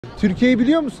Türkiye'yi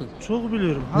biliyor musun? Çok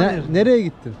biliyorum. Hayır. Nereye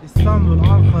gittin? İstanbul,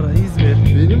 Ankara, İzmir.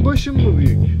 Benim başım mı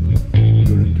büyük?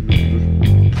 Görüntümüzdür.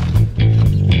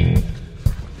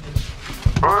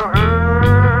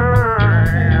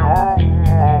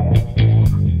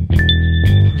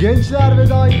 Gençler ve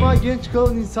daima genç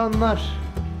kalan insanlar.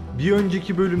 Bir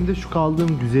önceki bölümde şu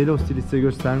kaldığım güzel hosteli size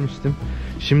göstermiştim.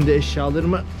 Şimdi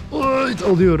eşyalarımı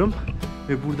alıyorum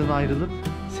ve buradan ayrılıp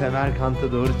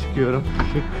Semerkant'a doğru çıkıyorum.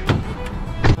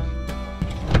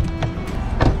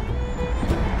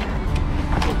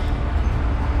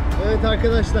 Evet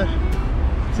arkadaşlar,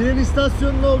 tren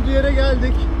istasyonunun olduğu yere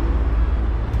geldik.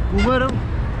 Umarım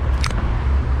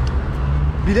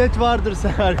bilet vardır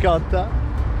Semerkant'ta.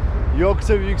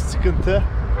 Yoksa büyük sıkıntı.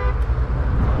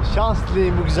 Şans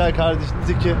dileyim bu güzel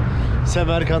kardeşinize ki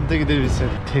Semerkant'a gidebilsin.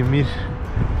 Temir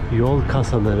yol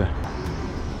kasaları.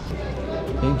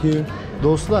 Thank you.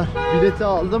 Dostlar, bileti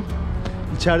aldım.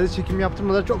 İçeride çekim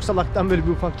yaptırmadan çok salaktan böyle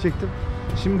bir ufak çektim.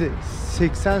 Şimdi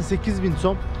 88.000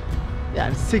 som,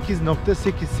 yani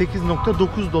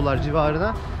 8.9 dolar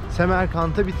civarına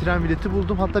Semerkant'a bir tren bileti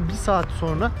buldum. Hatta bir saat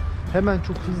sonra hemen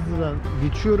çok hızlıdan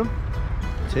geçiyorum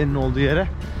senin olduğu yere.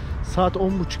 Saat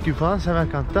 10.30 gibi falan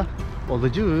Semerkant'ta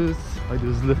olacağız. Hadi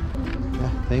hızlı.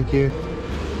 Thank you.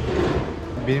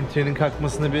 Benim trenin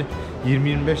kalkmasına bir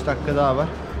 20-25 dakika daha var.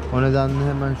 O nedenle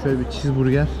hemen şöyle bir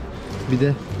cheeseburger, bir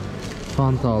de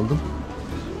Fanta aldım.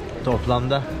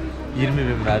 Toplamda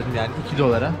 20.000 verdim, yani 2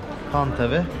 dolara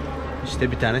Fanta ve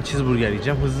işte bir tane cheeseburger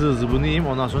yiyeceğim. Hızlı bunu yiyeyim,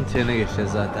 ondan sonra trene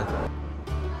geçeceğiz zaten.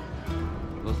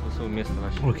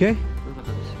 Okay?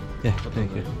 Yeah, thank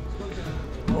you.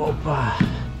 Hoppa.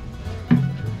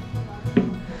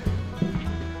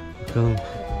 Bakalım.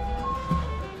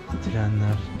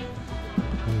 Trenler.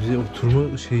 Bize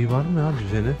oturma şeyi var mı ya,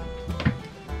 düzeni?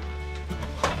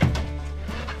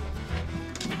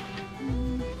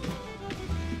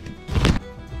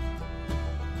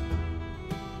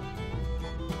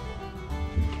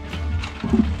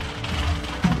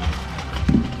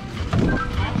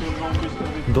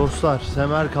 Dostlar,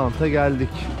 Semerkant'a geldik.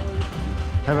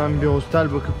 Hemen bir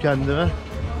hostel bakıp kendime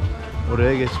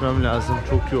oraya geçmem lazım.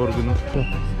 Çok yorgunum.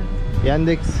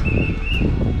 Yandex.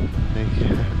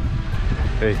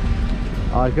 Evet.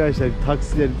 Arkadaşlar,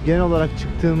 taksiler genel olarak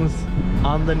çıktığımız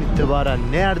andan itibaren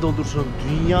nerede olursa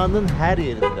dünyanın her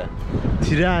yerinde,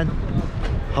 tren,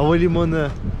 havalimanı,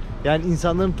 yani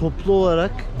insanların toplu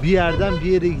olarak bir yerden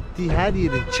bir yere gittiği her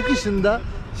yerin çıkışında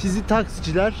sizi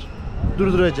taksiciler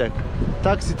durduracak.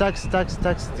 Taksi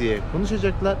diye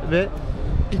konuşacaklar ve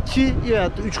 2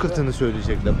 ya da 3 katını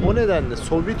söyleyecekler. O nedenle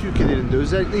Sovyet ülkelerinde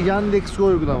özellikle Yandex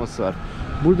uygulaması var.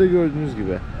 Burada gördüğünüz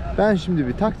gibi. Ben şimdi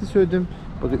bir taksi söyledim.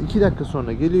 Bakın 2 dakika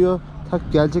sonra geliyor.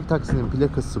 Gelecek taksinin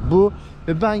plakası bu.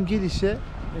 Ve ben gelişe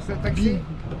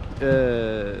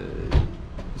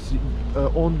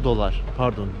 10 dolar,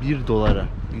 pardon 1 dolara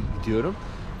gidiyorum.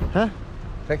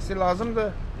 Taksi lazım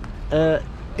da.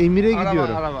 Emir'e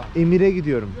gidiyorum. Araba. Emir'e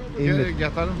gidiyorum. Emir.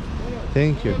 Yatalım.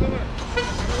 Thank you.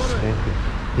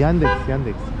 Yandex.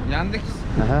 Yandex.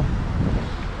 Aha.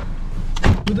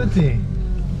 Bu da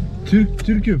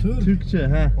Türk'üm. Türkçe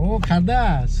he. O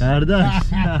kardeş.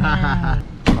 Kardeş.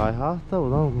 Ay hafta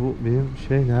ulan, bu benim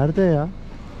şey nerede ya?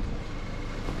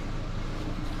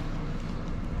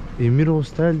 Emir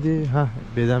Hostel'di.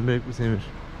 Beden breakfast Emir.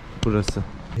 Burası.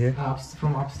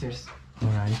 From upstairs.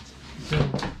 Alright.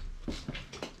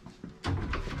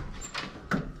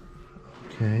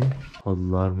 Okay.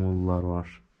 Halılar mollar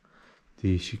var.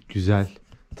 Değişik, güzel,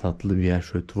 tatlı bir yer.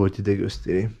 Şöyle tuvaleti de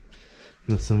göstereyim.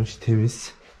 Nasılmış?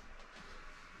 Temiz.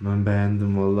 Ben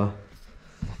beğendim valla.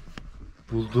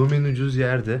 Bulduğum en ucuz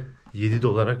yerde 7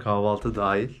 dolara kahvaltı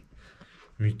dahil.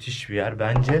 Müthiş bir yer.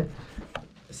 Bence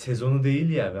sezonu değil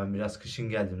ya. Ben biraz kışın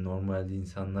geldim. Normalde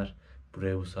insanlar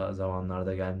buraya bu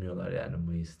zamanlarda gelmiyorlar, yani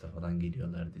Mayıs'ta falan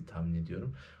geliyorlar diye tahmin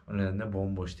ediyorum. O nedenle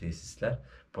bomboş tesisler.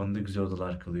 Bana da güzel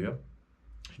odalar kalıyor.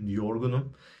 Şimdi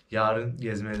yorgunum. Yarın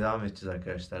gezmeye devam edeceğiz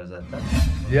arkadaşlar zaten.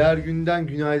 Diğer günden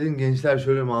günaydın gençler.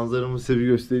 Şöyle manzaramı size bir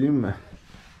göstereyim mi?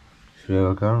 Şuraya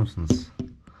bakar mısınız?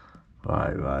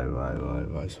 Vay.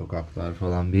 Sokaklar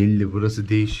falan belli. Burası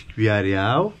değişik bir yer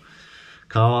ya.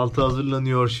 Kahvaltı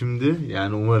hazırlanıyor şimdi.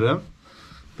 Yani umarım.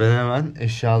 Ben hemen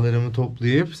eşyalarımı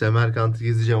toplayıp Semerkant'ı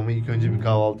gezeceğim ama ilk önce bir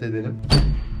kahvaltı edelim.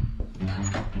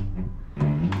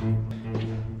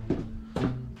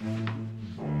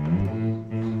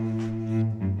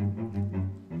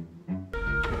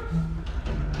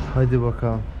 Hadi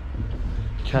bakalım.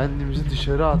 Kendimizi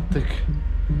dışarı attık.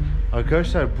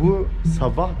 Arkadaşlar, bu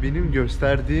sabah benim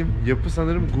gösterdiğim yapı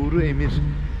sanırım Guru Emir.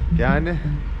 Yani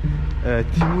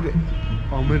Timur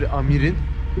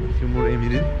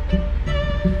Emir'in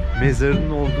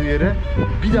mezarının olduğu yere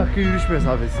 1 dakika yürüyüş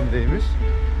mesafesindeymiş.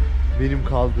 Benim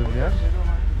kaldığım yer.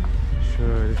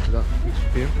 Şöyle şuradan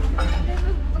çıkayım.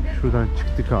 Şuradan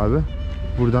çıktık abi.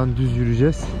 Buradan düz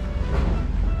yürüyeceğiz.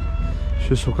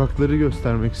 Şu sokakları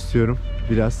göstermek istiyorum.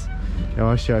 Biraz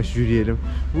yavaş yavaş yürüyelim.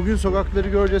 Bugün sokakları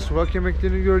göreceğiz, sokak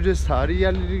yemeklerini göreceğiz, tarihi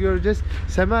yerleri göreceğiz.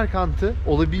 Semerkant'ı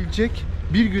olabilecek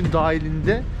bir gün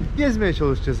dahilinde gezmeye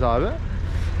çalışacağız abi.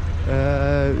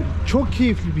 Çok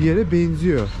keyifli bir yere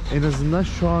benziyor. En azından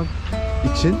şu an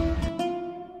için.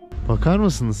 Bakar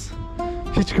mısınız?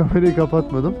 Hiç kamerayı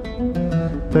kapatmadım.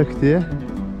 Tak diye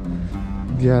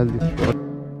geldik.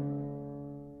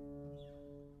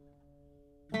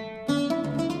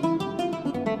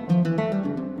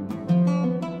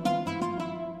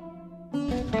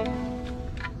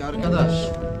 Arkadaş.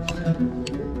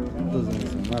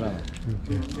 Merhaba.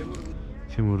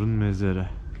 Timur'un mezarı.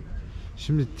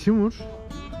 Şimdi Timur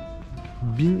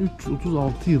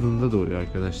 1336 yılında doğuyor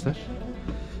arkadaşlar.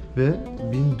 Ve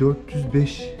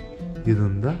 1405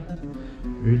 yılında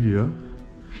ölüyor.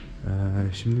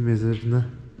 Şimdi mezarına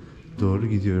doğru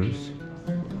gidiyoruz.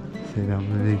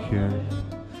 Selamünaleyküm.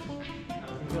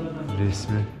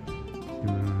 Resmi.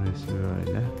 Timur'un resmi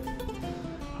öyle.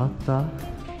 Hatta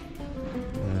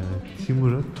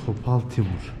Timur'a Topal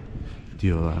Timur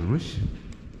diyorlarmış.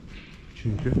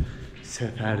 Çünkü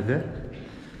seferde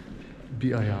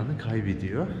bir ayağını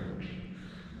kaybediyor.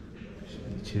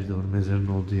 Şimdi içeri doğru, mezarın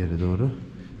olduğu yere doğru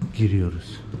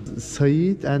giriyoruz.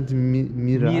 Said and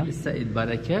Mira. Mir Said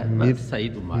Bareke ve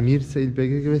Said Umar. Mir Said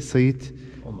Bareke ve Said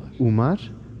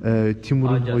Umar.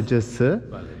 Timur'un hocası.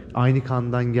 Aynı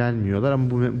kandan gelmiyorlar ama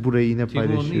burayı yine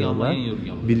paylaşıyorlar.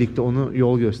 Birlikte onu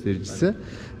yol göstericisi.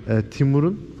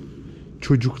 Timur'un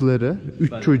çocukları,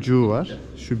 3 çocuğu var.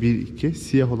 Şu 1-2,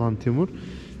 siyah olan Timur.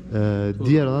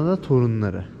 Diğer olan da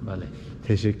torunları.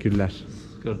 Teşekkürler.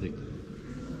 Gördük.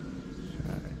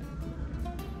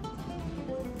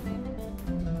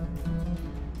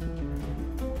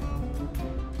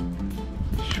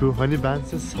 Şu hani ben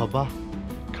size sabah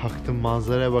kalktım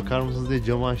manzaraya bakar mısınız diye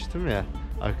camı açtım ya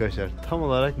arkadaşlar, tam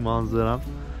olarak manzaram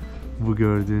bu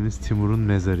gördüğünüz Timur'un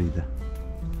mezarıydı.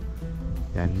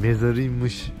 Yani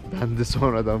mezarıymış, ben de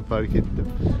sonradan fark ettim.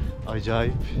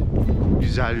 Acayip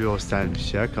güzel bir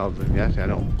hostelmiş ya kaldığım yer,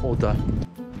 yani oda.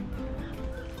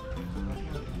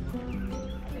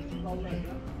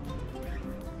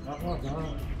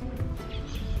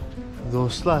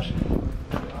 Dostlar,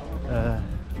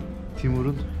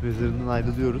 Timur'un mezarından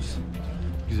ayrılıyoruz.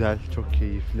 Güzel, çok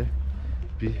keyifli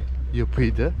bir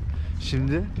yapıydı.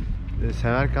 Şimdi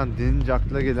Semerkant denince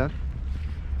akla gelen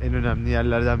en önemli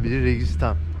yerlerden biri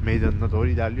Registan Meydanı'na doğru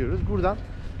ilerliyoruz. Buradan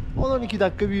 10-12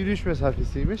 dakika bir yürüyüş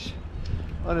mesafesiymiş.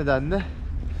 O nedenle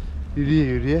yürüye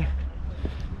yürüye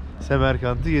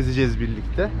Semerkant'ı gezeceğiz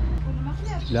birlikte.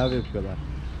 Pilav yapıyorlar.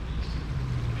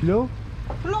 Pilav?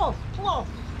 Плов.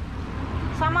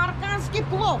 Самаркандский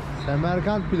плов.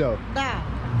 Semerkant pilav. Да.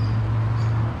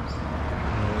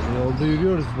 Yolda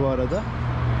yürüyoruz bu arada.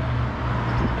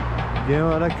 Genel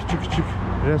olarak küçük küçük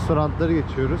restoranları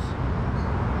geçiyoruz.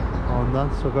 Ondan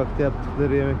sokakta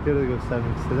yaptıkları yemekleri de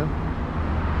göstermek istedim.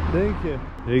 Dedim ki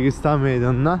Registan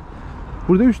Meydanı'na.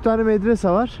 Burada 3 tane medrese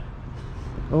var.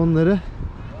 Onları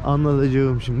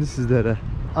anlatacağım şimdi sizlere.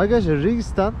 Arkadaşlar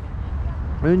Registan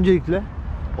öncelikle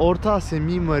Orta Asya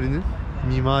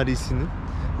mimarisinin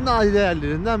nadide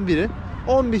yerlerinden biri.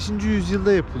 15.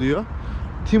 yüzyılda yapılıyor.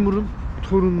 Timur'un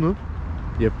torunu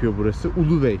yapıyor burası.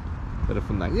 Ulu Bey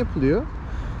tarafından yapılıyor.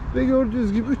 Ve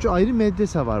gördüğünüz gibi 3 ayrı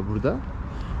medrese var burada.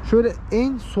 Şöyle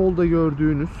en solda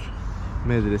gördüğünüz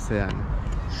medrese, yani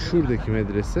şuradaki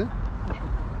medrese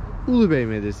Ulu Bey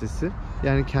Medresesi.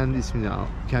 Yani kendi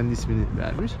ismini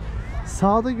vermiş.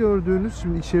 Sağda gördüğünüz,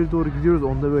 şimdi içeri doğru gidiyoruz.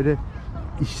 Onda böyle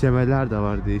işlemeler de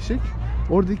var değişik.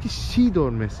 Oradaki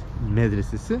Şidor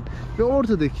Medresesi ve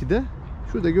ortadaki de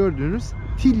şurada gördüğünüz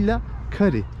Tilla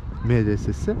Kari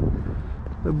Medresesi.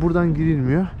 Buradan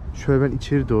girilmiyor. Şöyle ben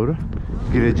içeri doğru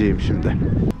gireceğim şimdi.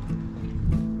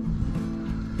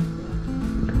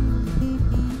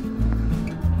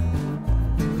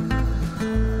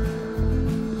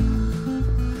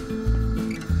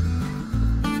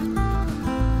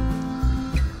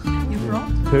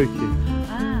 Turkey.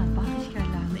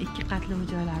 Bahishkarlarni 2 qatli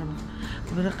joylari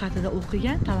bor. Biri qatida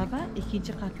o'qigan talaba,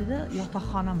 ikkinchi qatida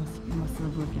yotoqxona masjidi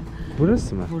bo'lgan.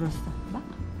 Burası mı? Burası. Bak.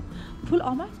 Pul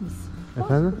olmaymiz.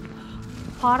 Efendim?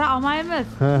 Para olmaymiz.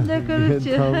 Ne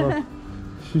görüntü. Tamam.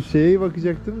 Şu şeye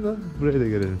bakacaktım da buraya da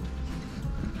görelim.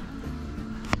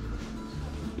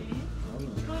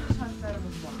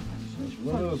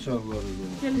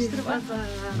 Kelishtirib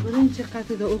birinchi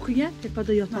qatida o'qigan,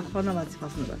 tepada yotoqxona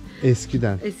vazifasini bor.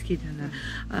 Eskiden. Eskidan.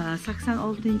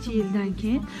 86-yildan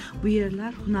keyin bu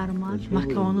yerlar hunarmand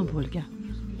makoni bo'lgan.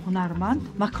 Hunarmand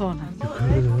makoni.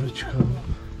 Yukarı doğru çıkalım.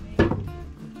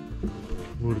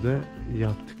 Burada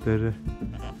yattıkları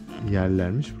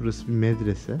yerlermiş. Burası bir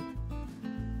medrese.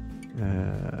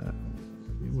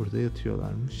 Burada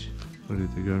yatıyorlarmış. Orayı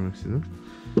da görmek istedim.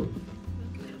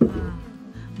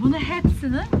 Bunu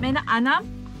hepsini meni anam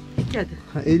dikadi.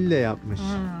 Ha, elle yapmış.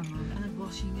 Ana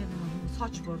boshingga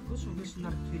soch bor-ku, shunga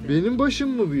shunday tuylar. Benim başım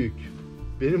mı büyük?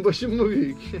 Benim başım mı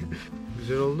büyük?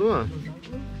 Güzel oldu mu?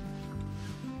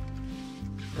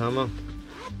 Tamam.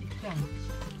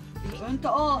 Önte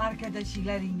al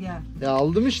arkadaşlaringa. Ya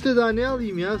aldım işte, daha ne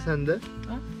alayım ya sende?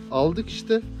 Ha? Aldık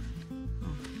işte.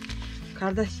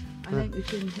 Kardeş, anan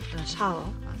üçün şal.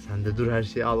 Sen de dur, her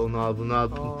şeyi al, onu al, bunu al.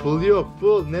 Pul yok,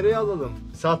 pul. Nereye alalım?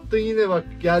 Sattın yine bak.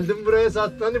 Geldim buraya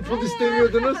sattın. Hani pul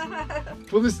istemiyordunuz.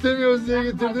 Pul istemiyoruz diye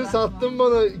getirdin. Sattın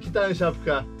bana 2 tane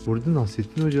şapka. Burada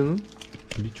Nasrettin Hoca'nın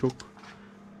birçok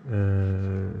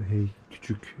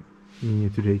küçük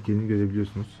minyatür heykelini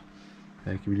görebiliyorsunuz.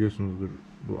 Belki biliyorsunuzdur.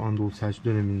 Bu Anadolu Selçuk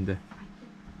döneminde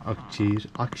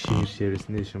Akşehir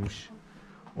çevresinde yaşamış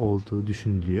olduğu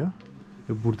düşünülüyor.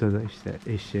 Ve burada da işte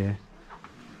eşeğe,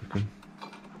 bakın,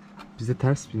 bizde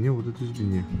ters biniyor, burada düz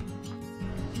biniyor.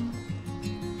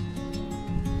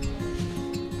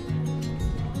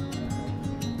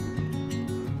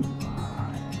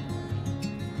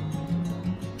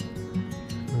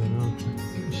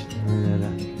 İşlemeler.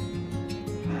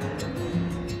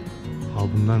 Ha,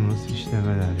 bunlar nasıl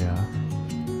işlemeler ya?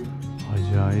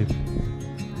 Acayip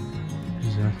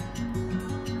güzel.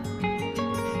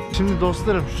 Şimdi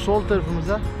dostlarım, şu sol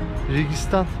tarafımıza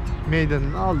Registan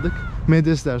Meydanı'nı aldık.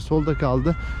 Medreseler solda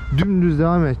kaldı. Dümdüz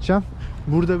devam edeceğim.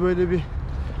 Burada böyle bir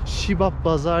Şibap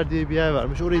Pazar diye bir yer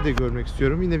varmış. Orayı da görmek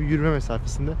istiyorum. Yine bir yürüme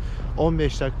mesafesinde.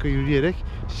 15 dakika yürüyerek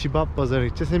Şibap Pazar'a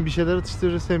gideceğiz. Hem bir şeyler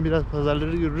atıştırırız, hem biraz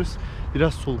pazarları görürüz.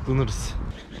 Biraz soluklanırız.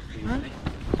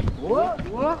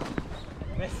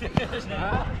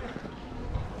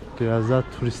 Biraz daha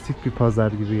turistik bir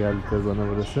pazar gibi geldi tabii bana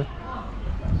burası.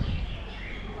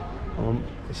 Ama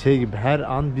şey gibi, her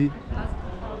an bir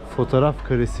fotoğraf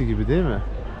karesi gibi değil mi?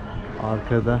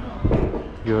 Arkada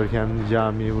görkemli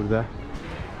cami burada.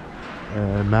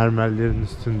 Mermerlerin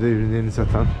üstünde ürünlerini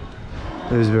satan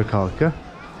Özbek halkı.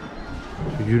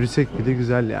 Yürüsek bir de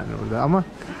güzel yani orada. Ama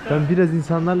ben biraz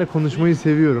insanlarla konuşmayı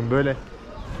seviyorum. Böyle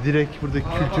direkt buradaki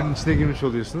kültürün içine girmiş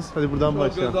oluyorsunuz. Hadi buradan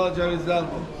başlayalım.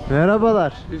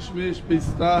 Merhabalar. Pişmiş,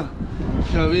 pista,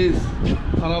 ceviz,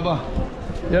 araba.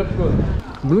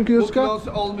 Bunun kilosu Bu kaç?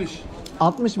 kilosu olmuş.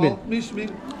 60 bin. 60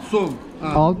 bin son.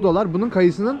 6 dolar. Bunun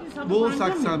kayısının? Bu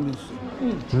 80 bin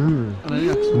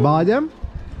son. Badem?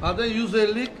 Hadi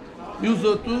 150,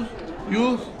 130,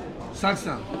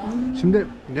 180. Şimdi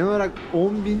genel olarak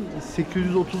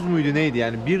 10.830 muydu neydi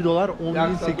yani? 1 dolar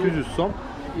 10.800 son.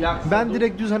 Ben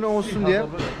direkt düz hani olsun diye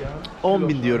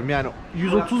 10.000 diyorum yani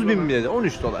 130 bin mi dedi?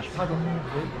 13 dolar.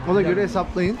 Ona göre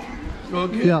hesaplayın.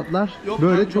 Fiyatlar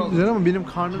böyle çok güzel ama benim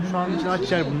karnım şu an için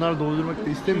aç, yani bunları doldurmak da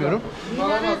istemiyorum.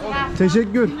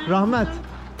 Teşekkür, rahmet.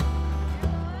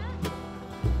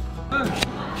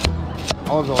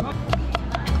 O zaman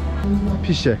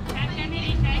pişe.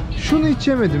 Şunu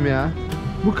içemedim ya.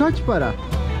 Bu kaç para?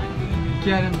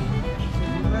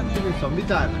 Son bir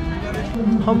tane.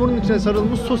 Hamurun içine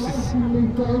sarılmış sosis.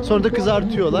 Sonra da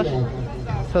kızartıyorlar.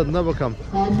 Tadına bakalım.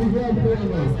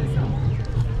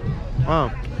 Ha.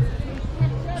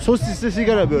 Sosisle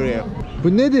sigara böreği.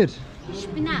 Bu nedir?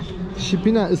 Şipinak.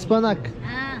 Şipina, ıspanak.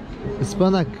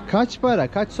 Ispanak. Kaç para?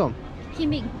 Kaç som?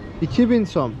 2000. 2000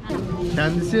 som.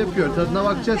 Kendisi yapıyor. Tadına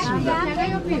bakacağız şimdi. Şaka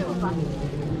yapıyor.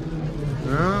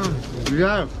 Ha,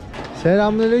 güzel.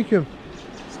 Selamünaleyküm.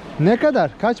 Ne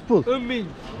kadar? Kaç pul? 10.000.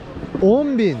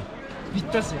 10.000.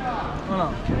 Bittesi. Ana.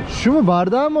 Şu mu?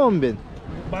 Bardağı mı 10.000?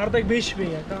 Bardak 5.000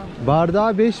 ya. Tamam.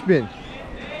 Bardağı 5.000.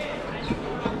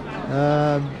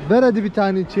 Ver hadi bir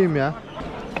tane içeyim ya.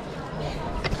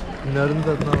 Narın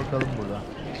tadına bakalım burada.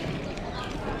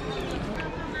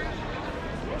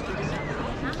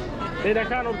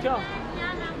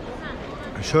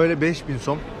 Şöyle 5.000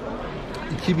 som,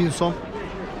 2.000 som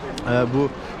bu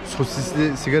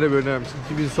sosisli sigara böreği vermiş.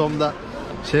 2.000 som da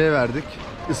şeye verdik,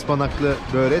 ıspanaklı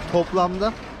böreği.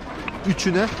 Toplamda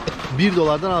üçüne 1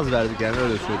 dolardan az verdik yani,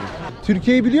 öyle söyleyeyim.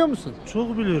 Türkiye'yi biliyor musun?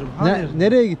 Çok biliyorum. Hayır.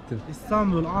 Nereye gittin?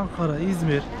 İstanbul, Ankara,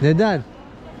 İzmir. Neden?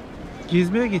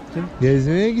 Gezmeye gittim.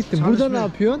 Gezmeye gittim. Burada ne Çalışmaya-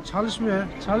 yapıyorsun?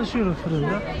 Çalışıyorum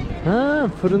fırında. Ha,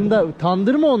 fırında.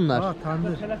 Tandır mı onlar?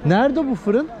 Tandır. Nerede bu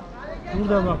fırın?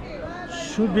 Burada bak.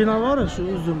 Şu bina var ya, şu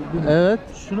uzun bina. Evet.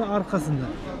 Şunun arkasında.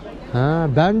 Ha,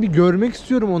 ben bir görmek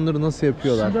istiyorum onları nasıl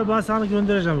yapıyorlar. Şimdi ben sana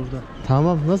göndereceğim burada.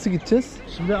 Tamam, nasıl gideceğiz?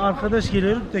 Şimdi arkadaş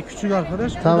geliyor, bir de küçük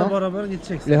arkadaş. Tamam. Burada beraber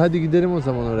gideceksin. Hadi gidelim o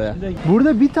zaman oraya. Şimdi-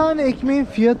 Burada bir tane ekmeğin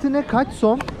fiyatı ne? Kaç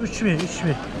son?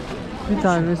 3.000. Bir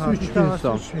tanesi Ha, bir 3000 tanesi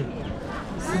son. 3.000.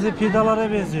 Size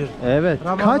pidalara benziyor. Evet.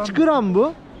 Ramazan- Kaç gram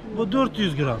bu? Bu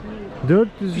 400 gram. 400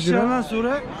 gram. Pişenden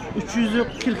sonra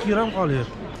 340 gram kalıyor.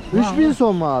 3000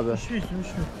 son mu abi? 3.000.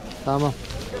 Tamam.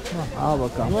 Al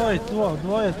bakalım. Dua et,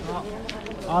 dua et.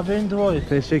 Abin dua et.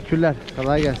 Teşekkürler.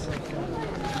 Kolay gelsin.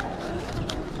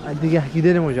 Hadi gel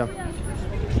gidelim hocam.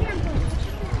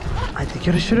 Hadi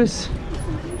görüşürüz.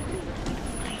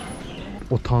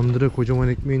 O tandıra kocaman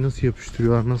ekmeği nasıl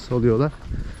yapıştırıyorlar, nasıl alıyorlar?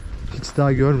 Hiç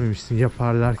daha görmemiştim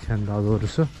yaparlarken, daha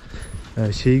doğrusu.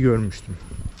 Şeyi görmüştüm.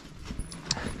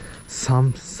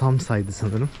 Samsa'ydı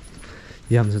sanırım.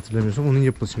 Yanlış hatırlamıyorsam onun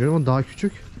yapılışını görüyorum. O daha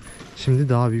küçük. Şimdi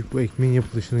daha büyük bu ekmeğin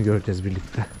yapılışını göreceğiz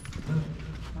birlikte.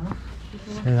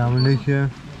 Selamünaleyküm.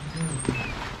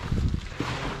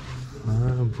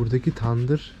 Buradaki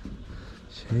tandır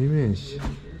şeymiş.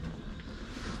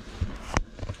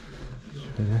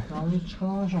 Şöyle.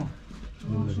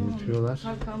 Bunları yapıyorlar.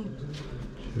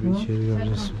 Şöyle içeri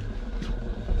göreceğiz.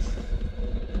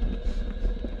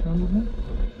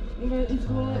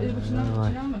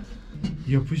 Vay.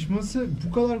 Yapışması,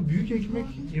 bu kadar büyük ekmek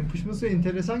yapışması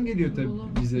enteresan geliyor tabii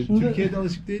bize. Şimdi- Türkiye'de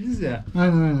alışık değiliz ya.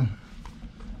 Aynen.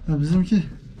 Ya bizimki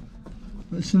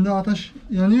şimdi ateş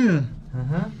yanıyor ya.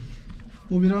 Hı.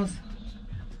 O biraz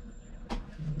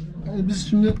yani biz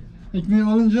şimdi ekmeği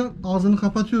alınca ağzını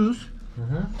kapatıyoruz.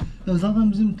 Ya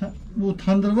zaten bizim bu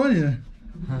tandır var ya.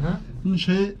 Bunun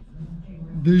şeyi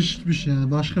değişik bir şey,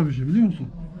 yani başka bir şey, biliyor musun?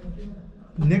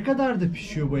 Ne kadar da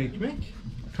pişiyor bu ekmek?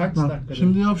 Kaç Bak, dakikada?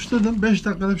 şimdi yapıştırdım, 5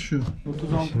 dakikada pişiyor.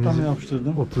 36 Şimdi- tane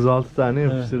yapıştırdım. 36 tane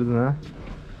yapıştırdın ha.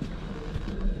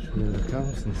 Şuraya bakar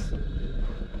mısınız?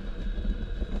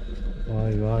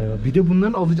 Vay vay vay. Bir de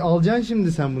bunların alacaksın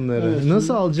şimdi sen bunları. Evet, Nasıl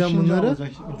şimdi- alacaksın şimdi bunları?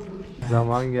 alacak.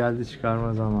 Zaman geldi,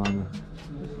 çıkarma zamanı.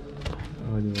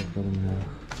 Hadi bakalım ya.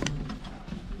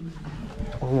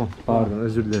 Aman pardon,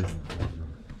 özür dilerim.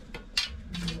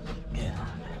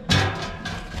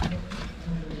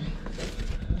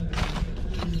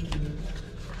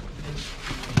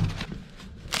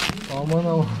 Aman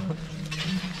aman.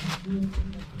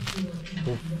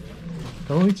 Of.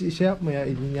 Tamam, hiç şey yapma ya,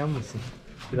 elin yanmasın.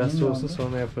 Biraz soğusun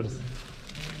sonra yaparız.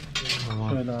 Aman.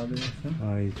 Şöyle abi.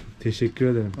 Ay, çok teşekkür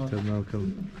ederim. Tadına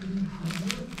bakalım.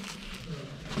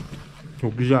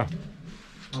 Çok güzel.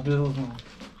 Afiyet olsun.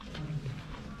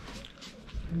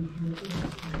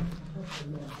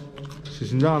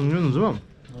 Sesini de anlıyorsunuz değil mi?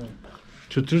 Evet.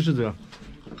 Çıtır çıtır.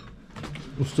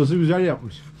 Ustası güzel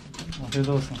yapmış. Afiyet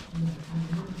olsun.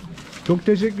 Çok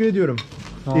teşekkür ediyorum.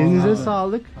 Tamam Elinize abi.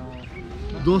 sağlık.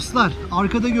 Dostlar,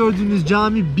 arkada gördüğünüz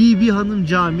cami Bibi Hanım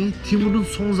Camii. Timur'un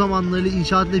son zamanlarıyla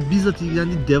inşaatla bizzat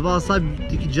ilgilendiği devasa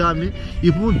büyüklükteki cami.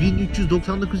 Yapımı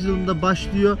 1399 yılında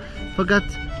başlıyor. Fakat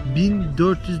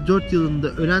 1404 yılında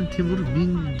ölen Timur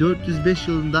 1405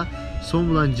 yılında son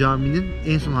bulan caminin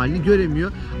en son halini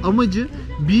göremiyor. Amacı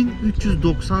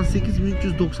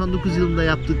 1398-1399 yılında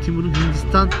yaptığı Timur'un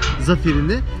Hindistan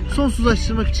zaferini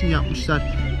sonsuzlaştırmak için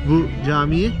yapmışlar bu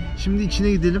camiyi. Şimdi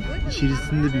içine gidelim.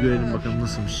 İçerisinde bir görelim bakalım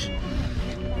nasılmış.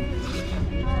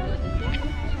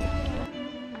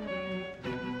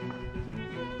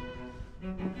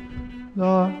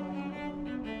 La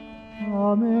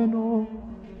Amen o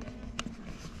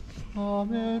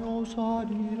Amen o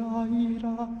sarira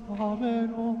ira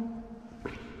Amen o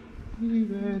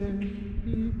Libere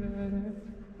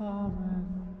Amen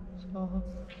sa.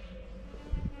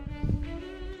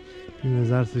 Bir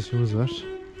mezar taşımız var.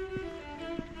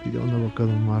 Bir de ona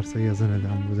bakalım, varsa yazan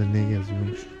eden burada ne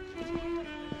yazıyormuş.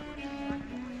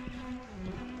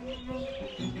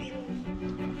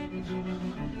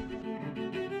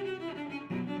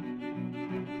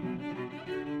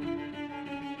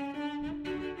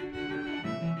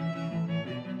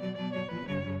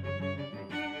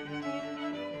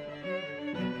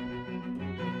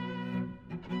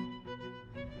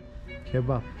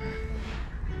 Kebap.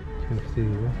 Köfte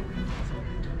gibi.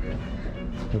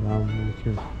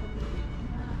 Selamünaleyküm.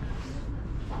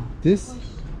 This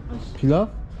pilav,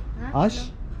 aş.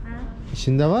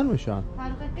 İçinde var mı şu an?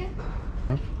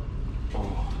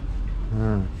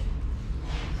 Ha.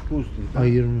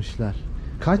 Ayırmışlar.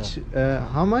 Kaç?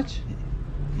 How much?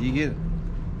 25.000.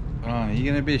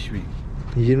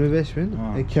 25.000.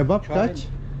 Ha. Kebap Çay. kaç?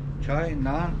 Çay,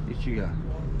 nan, içiga.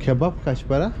 Kebap kaç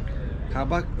para?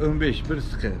 Kabak 15, bir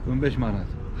sıkı, 15 manat.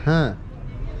 Ha.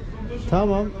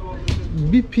 Tamam.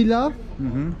 Bir pilav, Hı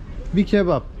hı. bir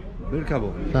kebap. Bir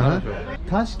kabuk. Aha.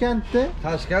 Taşkent'te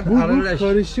Taşkent bu aralaş.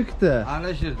 karışıktı.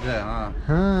 Aralaşırdı ha.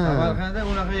 Ha. Semerkant'ta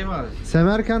unaqa emas.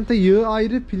 Semerkant'ta yağı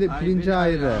ayrı, pirinci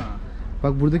ayrı. ha.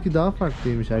 Bak buradaki daha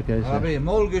farklıymış arkadaşlar. Abi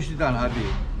mol göçlüden abi.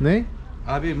 Ne?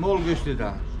 Abi mol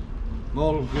göçlüden.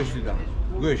 Mol göçlüden.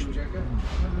 Göç.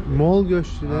 Mol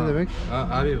göçlü ne demek? Ha,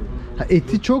 abi. Ha,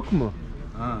 eti çok mu?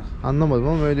 Ha. Anlamadım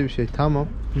ama öyle bir şey. Tamam.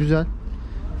 Güzel.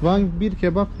 Van bir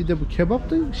kebap, bir de bu. Kebap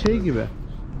da şey gibi.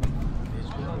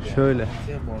 Şöyle.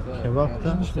 Kebap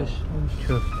da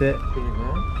köfte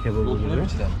kebabı gibi.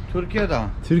 Türkiye'den.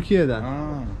 Türkiye'den. Ha.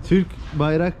 Türk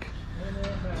bayrak.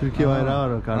 Türkiye bayrağı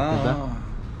var bak arkada. Ha.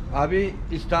 Abi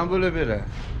İstanbul'a biri.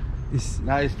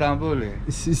 Ne İstanbul'u?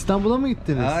 İstanbul'a mı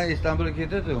gittiniz? Ha İstanbul'a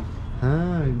gittim.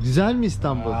 Ha, güzel mi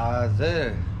İstanbul?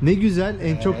 Azı. Ne güzel.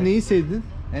 En çok neyi sevdin?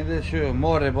 Hem de şu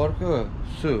more borku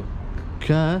su.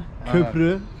 Ha,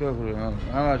 köprü. Köprü.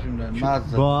 Ana şimdi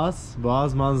mazı.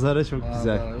 Boğaz manzara çok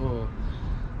güzel.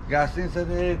 Gastinse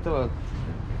de tot.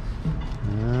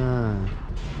 Ha.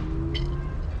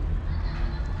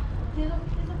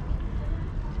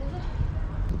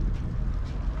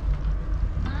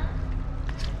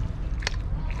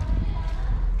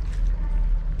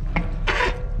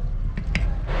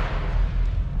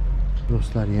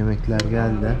 Dostlar yemekler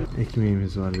geldi.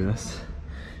 Ekmeğimiz var biraz.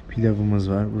 Pilavımız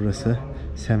var. Burası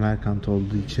Semerkant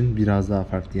olduğu için biraz daha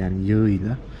farklı, yani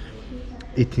yağıyla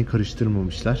etini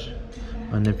karıştırmamışlar.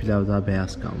 Anne pilav daha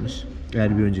beyaz kalmış.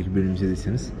 Eğer bir önceki bölümü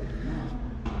izlediyseniz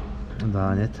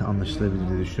daha net anlaşılabilir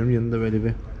diye düşünüyorum. Yanında böyle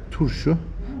bir turşu,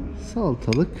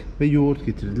 salatalık ve yoğurt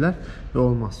getirdiler. Ve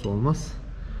olmazsa olmaz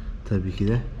tabii ki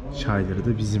de çayları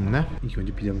da bizimle. İlk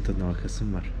önce pilavın tadına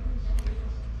bakasım var.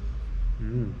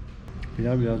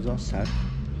 Pilav biraz daha sert.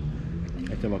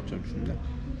 Ete bakacağım şimdi.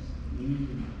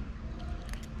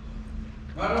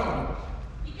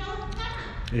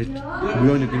 Et bir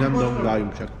öncekinden daha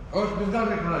yumuşak.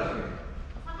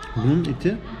 Bunun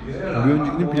eti bir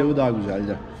öncekinin pilavı daha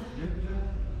güzeldi.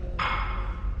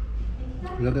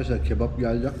 Arkadaşlar kebap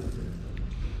geldi.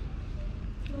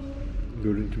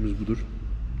 Görüntümüz budur.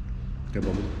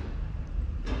 Kebabın.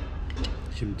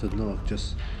 Şimdi tadına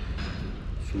bakacağız.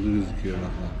 Sulu gözüküyor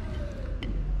valla.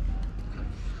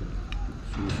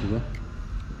 Sulu.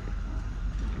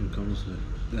 Mükemmel sulu.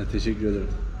 Yani teşekkür ederim.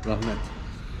 Rahmet.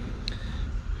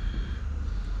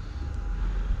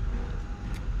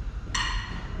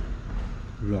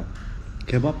 Güzel.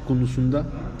 Kebap konusunda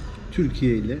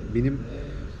Türkiye ile benim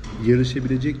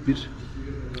yarışabilecek bir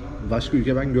başka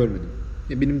ülke ben görmedim.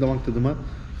 Benim damak tadıma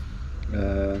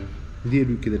diğer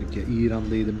ülkelerinki,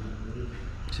 İran'da yedim,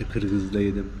 işte Kırgız'da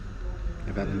yedim,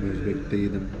 Özbek'te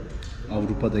yedim,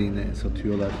 Avrupa'da yine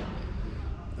satıyorlar.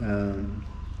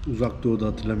 Uzak Doğu'da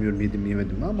hatırlamıyorum yedim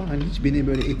yemedim ama hani hiç beni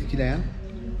böyle etkileyen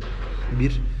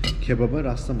bir kebaba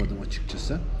rastlamadım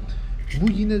açıkçası.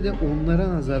 Bu yine de onlara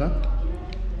nazaran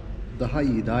daha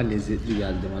iyi, daha lezzetli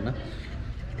geldi bana.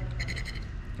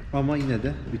 Ama yine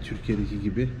de bir Türkiye'deki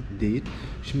gibi değil.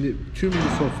 Şimdi tüm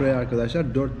bu sofraya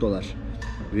arkadaşlar 4 dolar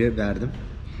verdim.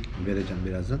 Vereceğim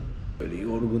birazdan. Böyle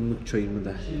yorgunluk çayımı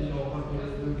da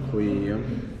koyayım.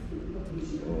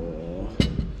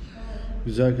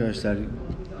 Güzel arkadaşlar.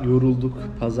 Yorulduk.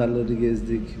 Pazarları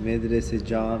gezdik. Medrese,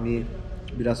 cami,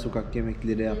 biraz sokak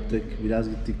yemekleri yaptık. Biraz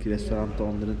gittik restoranda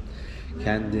onların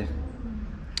kendi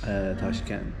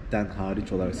Taşkent'ten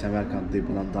hariç olarak Semerkant'ta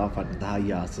yapılan daha farklı, daha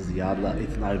yağsız, yağlı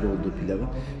etin ayrı olduğu pilavı,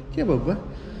 kebabı,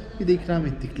 bir de ikram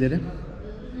ettikleri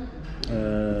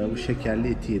bu şekerli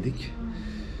eti yedik.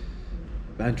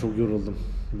 Ben çok yoruldum.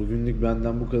 Bugünlük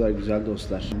benden bu kadar güzel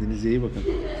dostlar. Kendinize iyi bakın.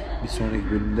 Bir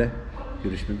sonraki bölümde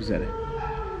görüşmek üzere.